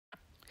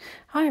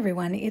Hi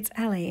everyone, it's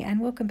Ali and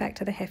welcome back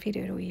to the Heffy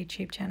Doodle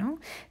YouTube channel.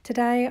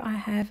 Today I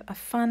have a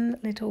fun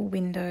little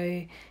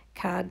window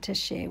card to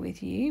share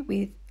with you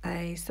with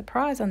a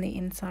surprise on the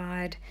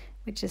inside,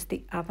 which is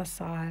the other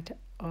side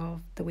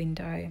of the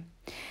window.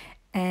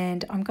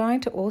 And I'm going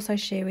to also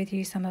share with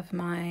you some of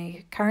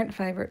my current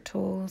favourite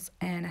tools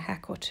and a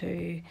hack or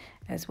two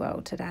as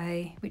well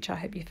today, which I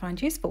hope you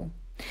find useful.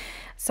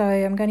 So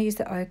I'm going to use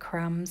the Oh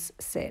Crumbs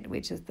set,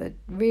 which is the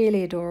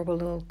really adorable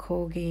little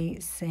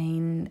corgi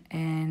scene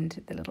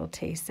and the little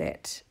tea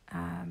set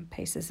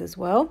pieces as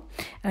well.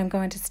 And I'm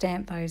going to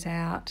stamp those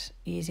out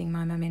using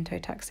my Memento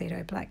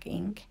Tuxedo black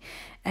ink.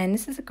 And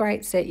this is a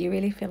great set. You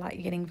really feel like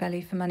you're getting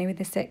value for money with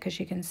this set because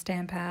you can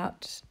stamp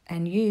out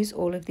and use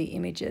all of the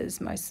images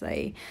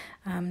mostly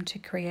to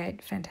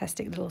create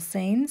fantastic little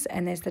scenes.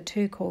 And there's the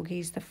two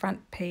corgis, the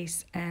front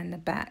piece and the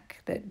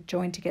back, that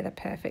join together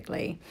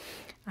perfectly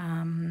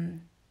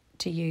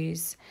to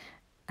use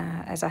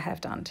as I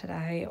have done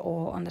today,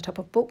 or on the top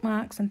of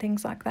bookmarks and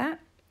things like that.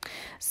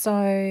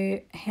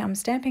 So I'm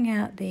stamping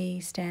out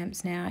the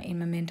stamps now in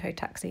Memento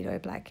Tuxedo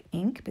black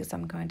ink because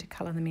I'm going to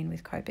colour them in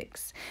with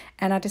Copics.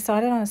 And I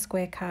decided on a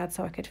square card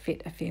so I could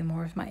fit a few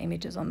more of my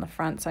images on the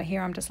front. So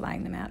here I'm just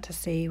laying them out to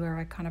see where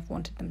I kind of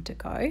wanted them to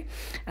go.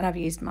 And I've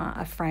used a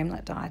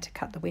framelit die to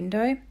cut the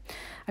window.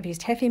 I've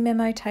used Heffy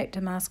memo tape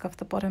to mask off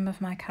the bottom of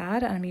my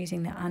card, and I'm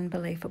using the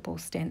Unbelievable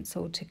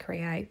stencil to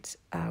create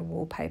a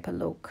wallpaper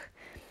look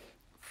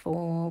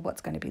for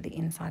what's going to be the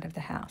inside of the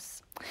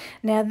house.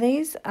 Now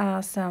these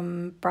are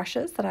some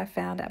brushes that I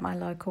found at my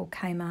local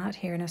Kmart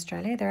here in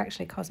Australia. They're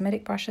actually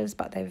cosmetic brushes,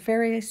 but they're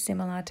very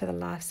similar to the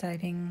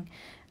Life-Saving,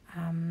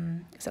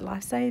 is it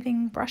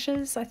Life-Saving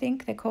brushes, I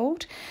think they're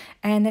called,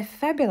 and they're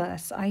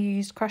fabulous. I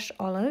used crushed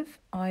olive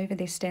over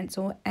this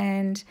stencil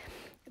and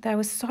they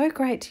were so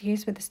great to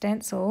use with the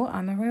stencil.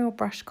 I'm a real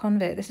brush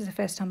convert. This is the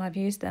first time I've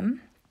used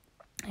them.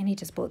 And he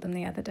just bought them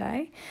the other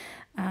day.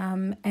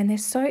 And they're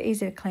so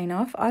easy to clean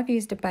off. I've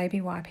used a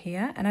baby wipe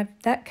here, and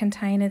that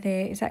container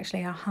there is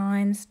actually a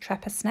Heinz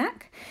Trapper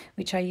Snack,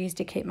 which I use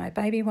to keep my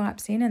baby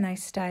wipes in, and they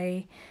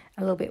stay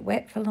a little bit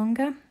wet for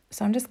longer.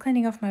 So I'm just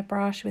cleaning off my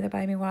brush with a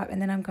baby wipe, and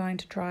then I'm going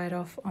to dry it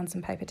off on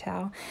some paper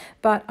towel.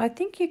 But I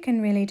think you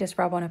can really just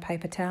rub on a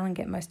paper towel and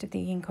get most of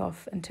the ink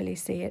off until you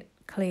see it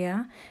clear,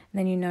 and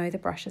then you know the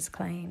brush is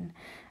clean.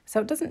 So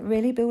it doesn't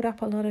really build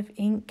up a lot of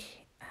ink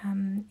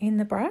in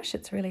the brush.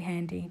 It's really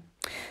handy.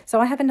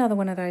 So I have another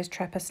one of those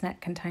Trapper Snack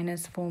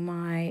containers for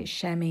my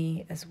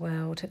chamois as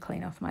well to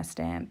clean off my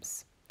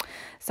stamps.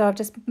 So I've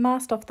just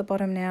masked off the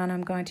bottom now, and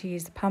I'm going to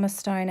use the pumice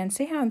stone, and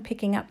see how I'm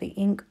picking up the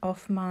ink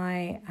off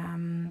my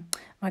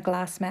my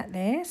glass mat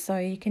there, so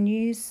you can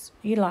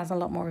utilize a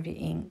lot more of your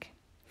ink.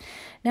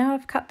 Now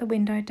I've cut the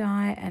window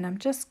die, and I'm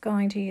just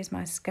going to use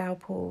my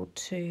scalpel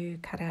to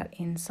cut out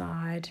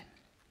inside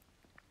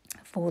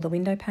for the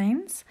window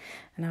panes,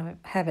 and I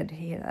have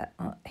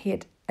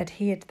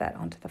adhered that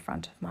onto the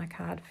front of my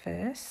card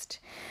first.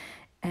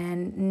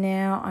 And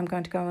now I'm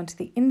going to go onto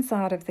the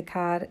inside of the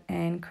card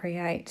and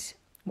create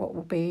what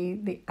will be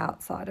the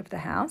outside of the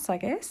house, I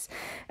guess.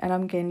 And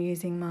I'm again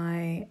using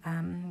my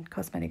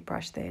cosmetic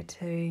brush there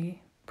to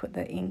put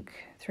the ink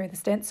through the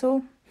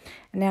stencil.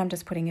 And now I'm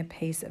just putting a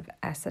piece of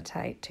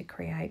acetate to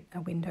create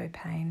a window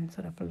pane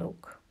sort of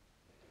look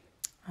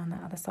on the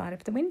other side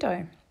of the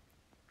window.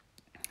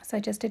 So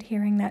just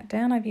adhering that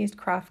down, I've used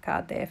craft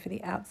card there for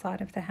the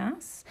outside of the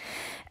house.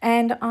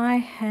 And I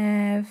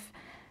have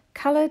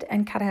coloured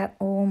and cut out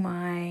all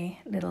my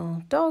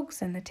little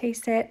dogs and the tea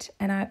set.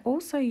 And I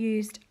also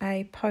used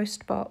a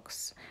post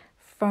box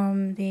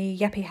from the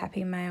Yappy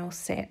Happy Mail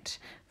set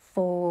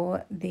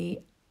for the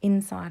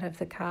inside of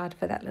the card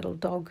for that little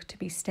dog to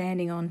be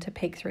standing on to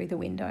peek through the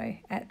window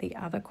at the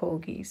other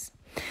corgis.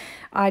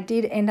 I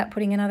did end up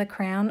putting another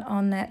crown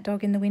on that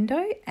dog in the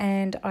window,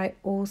 and I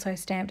also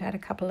stamped out a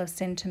couple of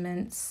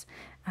sentiments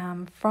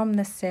from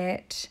the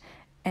set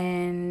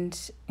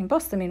and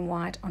embossed them in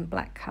white on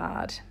black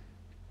card.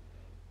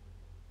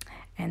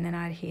 And then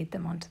I adhered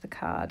them onto the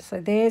card. So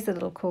there's a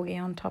little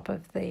corgi on top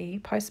of the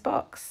post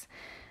box,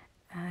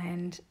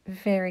 and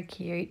very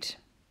cute.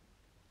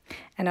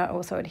 And I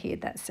also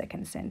adhered that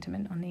second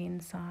sentiment on the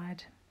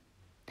inside.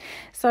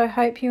 So I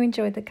hope you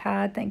enjoyed the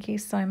card. Thank you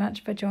so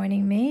much for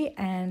joining me,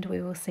 and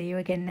we will see you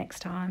again next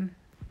time.